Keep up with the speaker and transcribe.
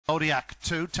Zodiac,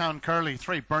 2, Town Curly,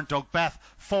 3, Burnt Oak Beth,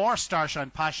 4,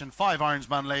 Starshine-Passion, 5,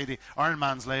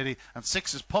 IRONMANS Lady, and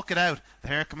 6 is Puck It Out. The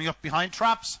hare coming up behind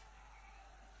Traps.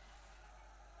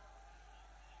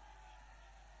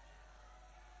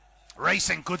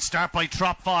 Racing, good start by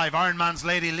Trop 5. IRONMANS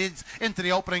Lady leads into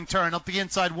the opening turn. Up the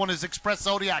inside, 1 is Express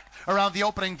Zodiac around the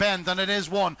opening bend, and it is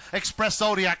 1. Express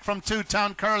Zodiac from 2,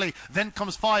 Town Curly. Then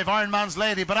comes 5, IRONMANS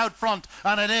Lady, but out front,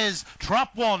 and it is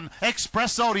Trop 1,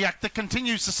 Express Zodiac, that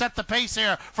continues to set the pace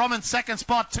here. From in second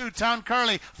spot, 2, Town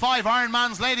Curly. 5,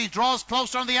 IRONMANS Lady draws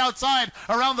closer on the outside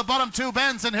around the bottom 2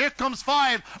 bends, and here comes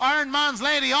 5, IRONMANS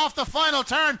Lady off the final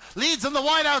turn, leads in the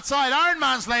wide outside.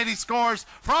 IRONMANS Lady scores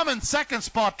from in second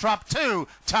spot, Trop 2,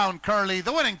 Town Curly.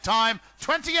 The winning time,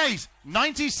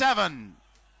 28.97.